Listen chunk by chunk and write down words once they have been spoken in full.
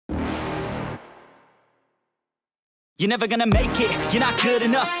You're never gonna make it, you're not good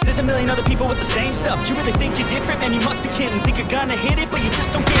enough. There's a million other people with the same stuff. You really think you're different, man, you must be kidding. Think you're gonna hit it, but you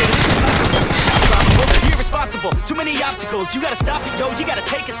just don't get it. It's impossible, it's not probable, you're irresponsible. Too many obstacles, you gotta stop it, yo. You gotta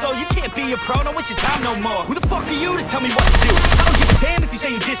take it slow, you can't be a pro. Don't waste your time no more. Who the fuck are you to tell me what to do? I don't give a damn if you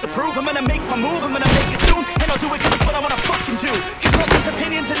say you disapprove. I'm gonna make my move, I'm gonna make it soon. And I'll do it cause it's what I wanna fucking do. Cause all these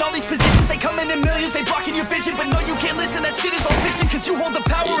opinions and all these positions, they come in millions, they blocking your vision. But no, you can't listen, that shit is all fiction. Cause you hold the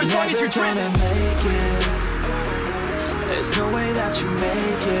power as long as you're dreaming. There's no way that you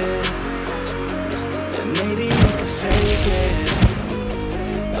make it. And maybe you can fake it,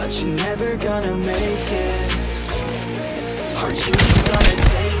 but you're never gonna make it. Aren't you just gonna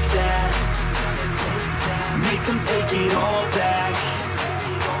take that? Make them take it all back.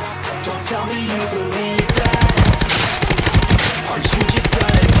 Don't tell me you believe that. Aren't you just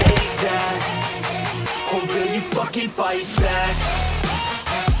gonna take that? Or will you fucking fight back?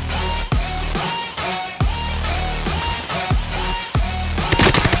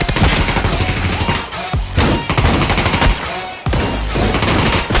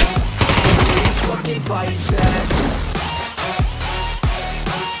 Fight back.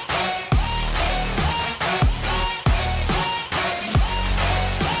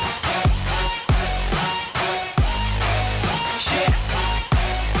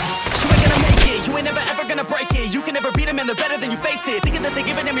 Break it. You can never beat them and they're better than you face it. Thinking that they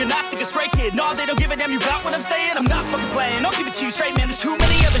give a damn, you're not thinking straight, kid. No, they don't give a damn, you got what I'm saying? I'm not fucking playing, I'll give it to you straight, man. There's too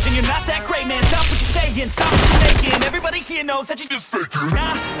many others and you're not that great, man. Stop what you're saying, stop what you're making. Everybody here knows that you just faking.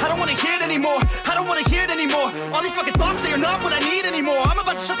 Nah, I don't wanna hear it anymore, I don't wanna hear it anymore. All these fucking thoughts, they are not what I need anymore. I'm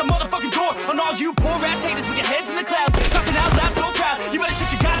about to shut the motherfucking door on all you poor ass haters with your heads in the clouds. Talking out loud so proud, you better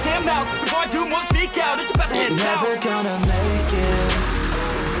shut your goddamn mouth before I do more speak out. It's about to head south. You're never gonna make it.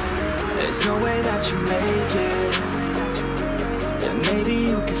 There's no way that you make it. And maybe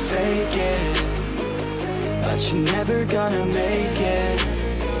you can fake it, but you're never gonna make it.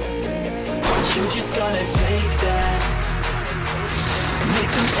 Aren't you just gonna take that? And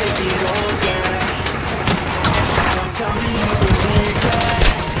make them take it all back. Don't tell me you believe that.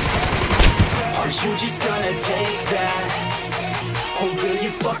 Aren't you just gonna take that? Or will you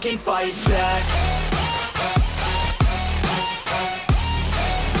fucking fight back?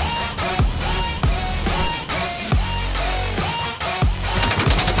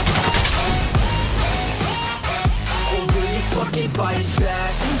 Fight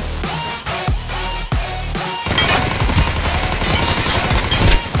back.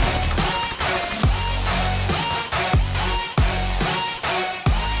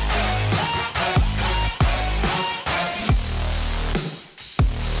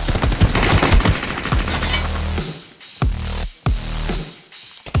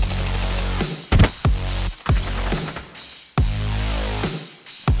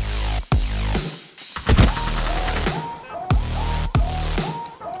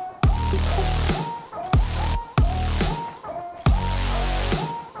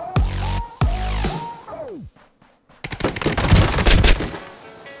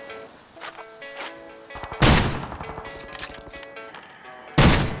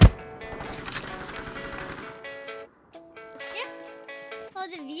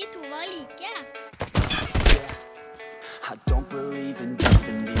 I don't believe in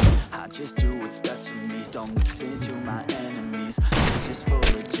destiny, I just do what's best for me. Don't listen to my enemies, I'm just full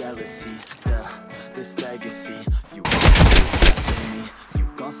of jealousy. This legacy, you won't see success in me. You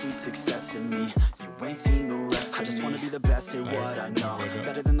gon' see success in me, you ain't seen the rest of me. I just wanna be the best at what I know,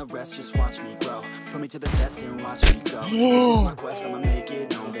 better than the rest, just watch me grow. Put me to the test and watch me go. This is my quest, I'ma make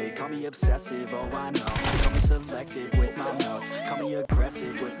it known. They call me obsessive, oh I know. Call me selective with my notes, call me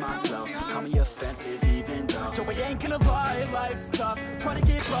aggressive with my flow, call me offensive even though Joe, I ain't gonna lie, life's tough. Try to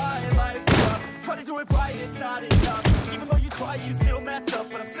get by, life's tough. Try to do it right, it's not enough. Even though you try, you still mess up.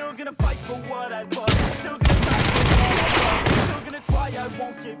 But I'm still gonna fight for what I love. I'm still gonna fight for what I love. I'm still gonna try, I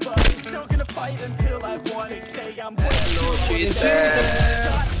won't give up. I'm still gonna fight until I've won. They say I'm way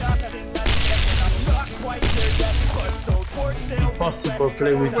Impossible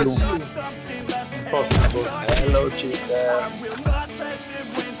play with you. Impossible. Hello, cheater.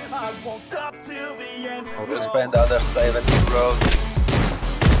 We'll spend other 70 bros.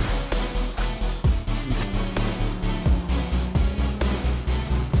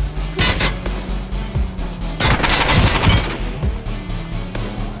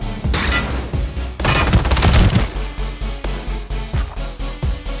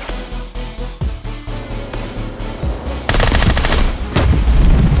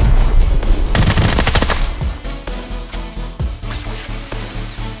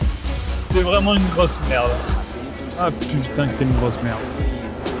 T'es vraiment une grosse merde. Ah putain que t'es une grosse merde.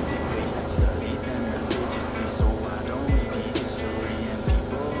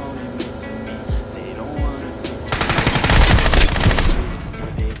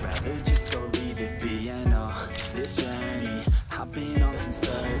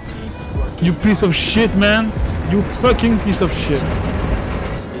 You piece of shit, man. You fucking piece of shit.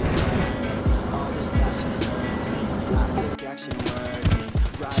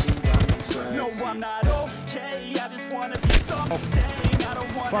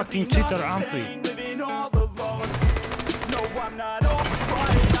 Fucking cheater, Amphii.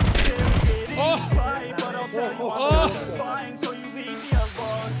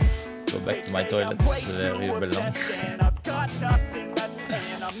 Go back to my toilet where we belong.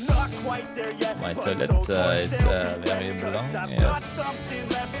 My toilet is where we belong, yes.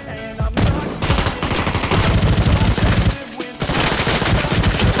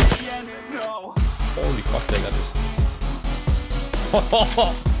 Holy fuck, they got this.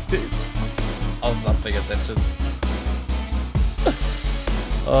 Dude, I was not paying attention.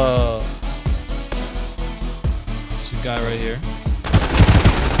 There's a guy right here.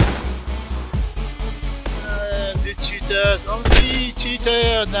 The cheaters, only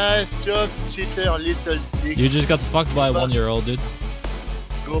cheater, nice job, cheater, little dick. You just got fucked by a 1-year-old, dude.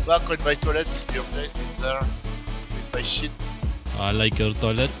 Go back on my toilet, your place is there, with my shit. I like your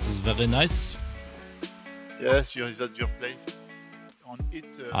toilet, it's very nice. Yes, is at your place. On it,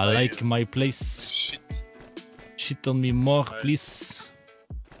 I like my place. Shit. Shit on me more, please.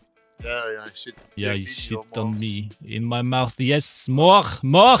 Yeah, shit. Yeah, you shit on me. In my mouth, yes, more,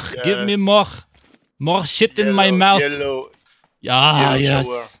 yes. Give me more. More shit in my mouth. Yellow. Yeah, yellow yes.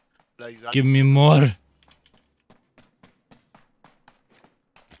 shower, like that. Give me more.